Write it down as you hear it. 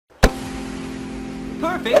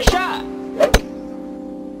Perfect shot!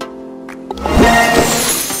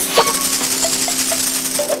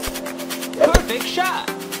 Perfect shot!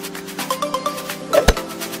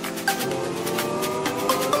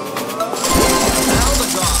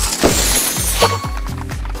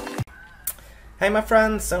 Hey my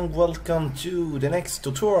friends, and welcome to the next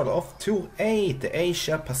tutorial of 2.8 the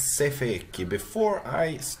Asia Pacific. Before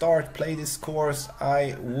I start play this course,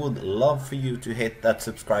 I would love for you to hit that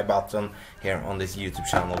subscribe button here on this YouTube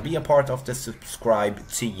channel. Be a part of the subscribe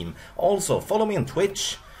team. Also follow me on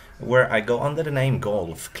Twitch, where I go under the name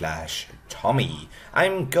Golf Clash Tommy.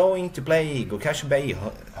 I'm going to play Gokasho Bay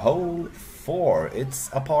hole 4. It's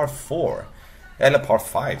a par 4. Part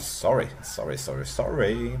 5, sorry.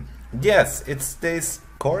 Yes, it's this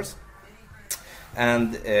course,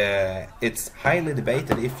 and it's highly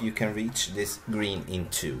debated if you can reach this green in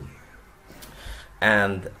 2.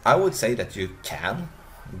 And I would say that you can,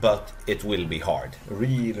 but it will be hard,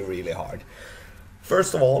 really hard.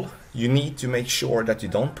 First of all, you need to make sure that you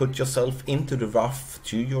don't put yourself into the rough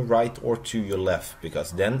to your right or to your left,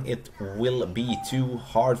 because then it will be too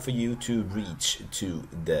hard for you to reach to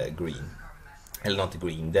the green. Not the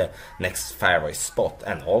green, the next fairway spot,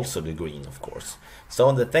 and also the green, of course.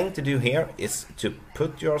 So the thing to do here is to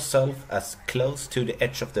put yourself as close to the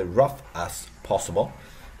edge of the rough as possible,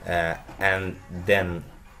 and then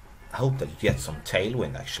hope that you get some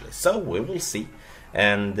tailwind actually. So we will see,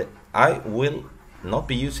 and I will not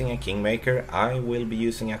be using a Kingmaker, I will be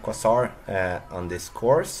using a Quasar on this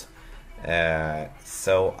course.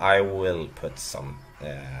 So I will put some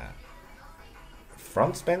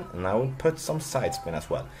front spin, and I will put some side spin as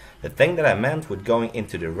well. The thing that I meant with going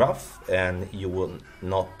into the rough and you will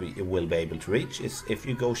be able to reach is if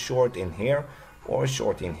you go short in here or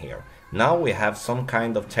short in here. Now we have some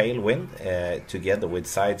kind of tailwind together with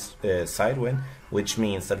side wind, which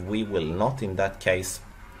means that we will not in that case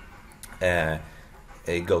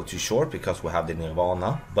go too short because we have the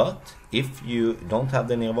Nirvana. But if you don't have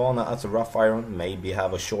the Nirvana as a rough iron, maybe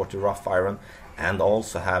have a shorter rough iron and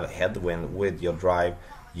also have headwind with your drive,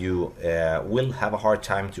 you will have a hard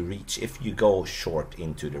time to reach if you go short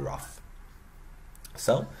into the rough.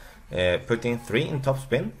 So putting 3 in top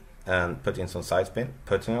spin and putting some side spin,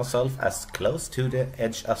 putting yourself as close to the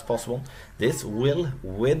edge as possible. This will,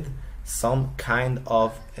 with some kind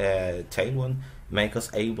of tailwind, make us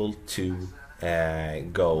able to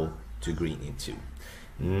go to green in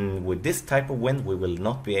 2. With this type of wind we will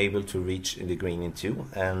not be able to reach the green in 2,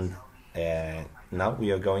 and now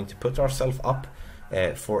we are going to put ourselves up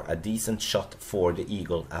for a decent shot for the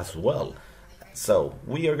eagle as well. So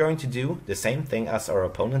we are going to do the same thing as our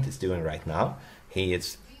opponent is doing right now. He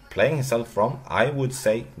is playing himself from, I would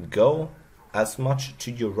say, go as much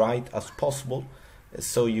to your right as possible,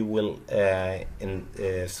 so you will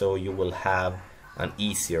have an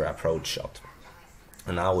easier approach shot.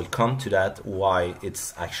 And I will come to that, why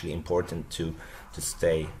it's actually important to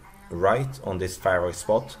stay right on this fairway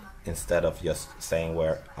spot instead of just staying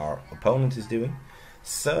where our opponent is doing.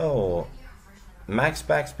 So max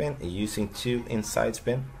backspin using 2 inside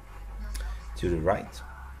spin to the right.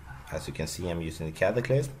 As you can see, I'm using the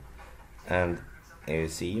cataclysm, and you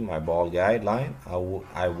see my ball guideline.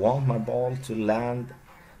 I want my ball to land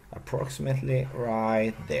approximately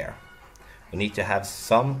right there. We need to have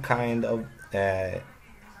some kind of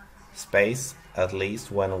space at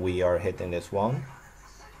least when we are hitting this one,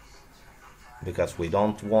 because we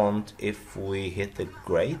don't want, if we hit it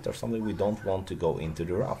great or something, we don't want to go into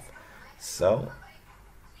the rough. So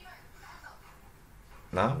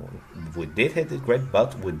now we did hit it great,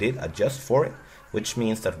 but we did adjust for it, which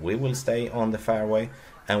means that we will stay on the fairway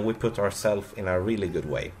and we put ourselves in a really good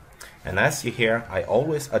way. And as you hear, I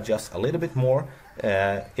always adjust a little bit more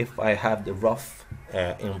if I have the rough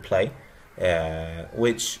in play,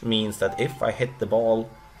 which means that if I hit the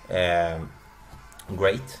ball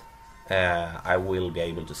great, I will be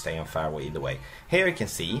able to stay on fairway either way. Here you can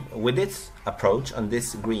see with this approach on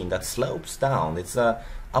this green that slopes down, it's a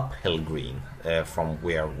uphill green from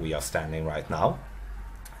where we are standing right now.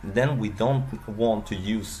 Then we don't want to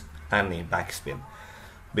use any backspin,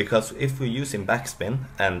 because if we're using backspin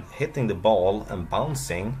and hitting the ball and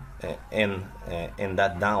bouncing in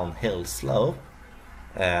that downhill slope,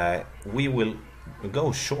 we will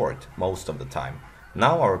go short most of the time.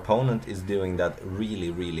 Now our opponent is doing that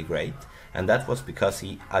really great, and that was because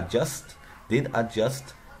he did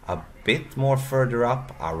adjust a bit more further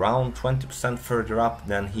up, around 20% further up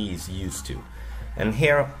than he is used to. And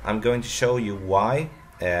here I'm going to show you why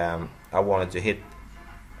I wanted to hit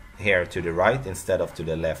here to the right instead of to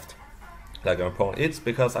the left like our opponent. It's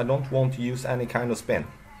because I don't want to use any kind of spin.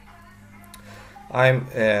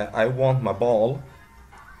 I want my ball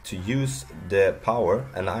to use the power,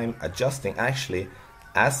 and I'm adjusting actually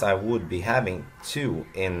as I would be having 2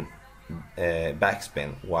 in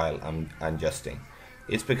backspin while I'm adjusting.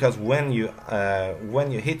 It's because when you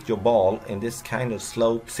hit your ball in this kind of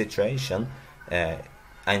slope situation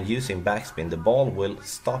and using backspin, the ball will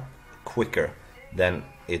stop quicker than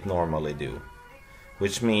it normally do,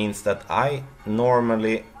 which means that I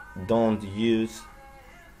normally don't use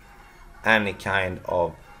any kind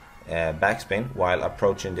of backspin while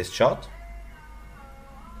approaching this shot,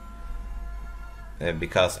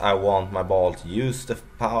 because I want my ball to use the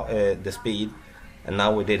power, the speed. And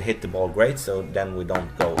now we did hit the ball great, so then we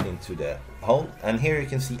don't go into the hole. And here you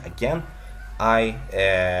can see again, I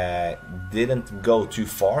didn't go too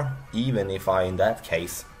far, even if I in that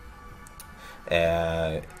case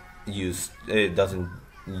doesn't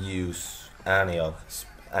use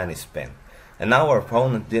any spin. And now our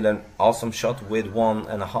opponent did an awesome shot with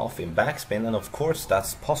 1.5 in backspin, and of course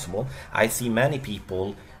that's possible. I see many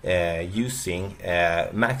people using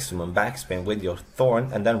maximum backspin with your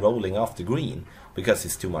thorn and then rolling off the green because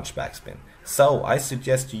it's too much backspin. So I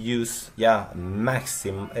suggest you use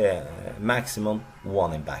maximum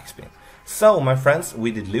 1 in backspin. So my friends,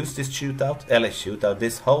 we did lose this shootout,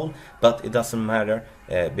 this hole, but it doesn't matter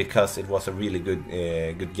because it was a really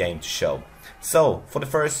good game to show. So for the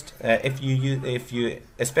first, if you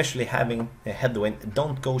especially having a headwind,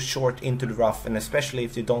 don't go short into the rough, and especially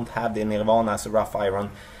if you don't have the Nirvana as a rough iron,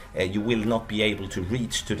 you will not be able to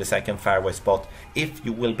reach to the second fairway spot. If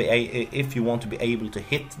you want to be able to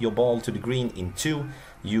hit your ball to the green in 2,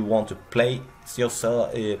 you want to play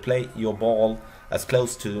your ball as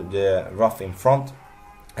close to the rough in front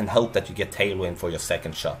and hope that you get tailwind for your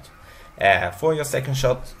second shot. For your second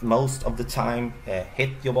shot, most of the time, hit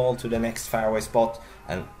your ball to the next fairway spot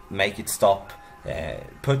and make it stop.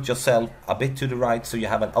 Put yourself a bit to the right so you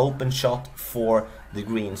have an open shot for the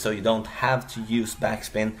green, so you don't have to use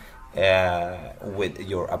backspin with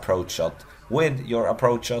your approach shot. With your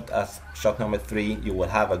approach shot as shot number 3, you will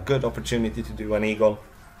have a good opportunity to do an eagle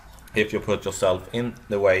if you put yourself in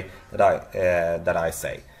the way that I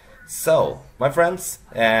say. So, my friends,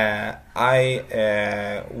 I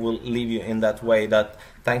will leave you in that way. That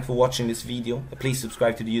thanks for watching this video. Please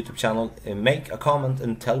subscribe to the YouTube channel, make a comment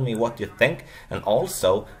and tell me what you think. And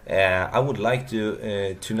also, I would like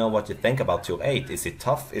to know what you think about tool 8. Is it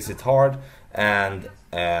tough? Is it hard? And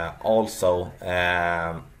also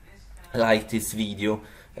like this video.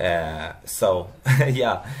 So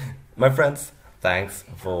yeah, my friends, thanks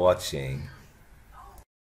for watching.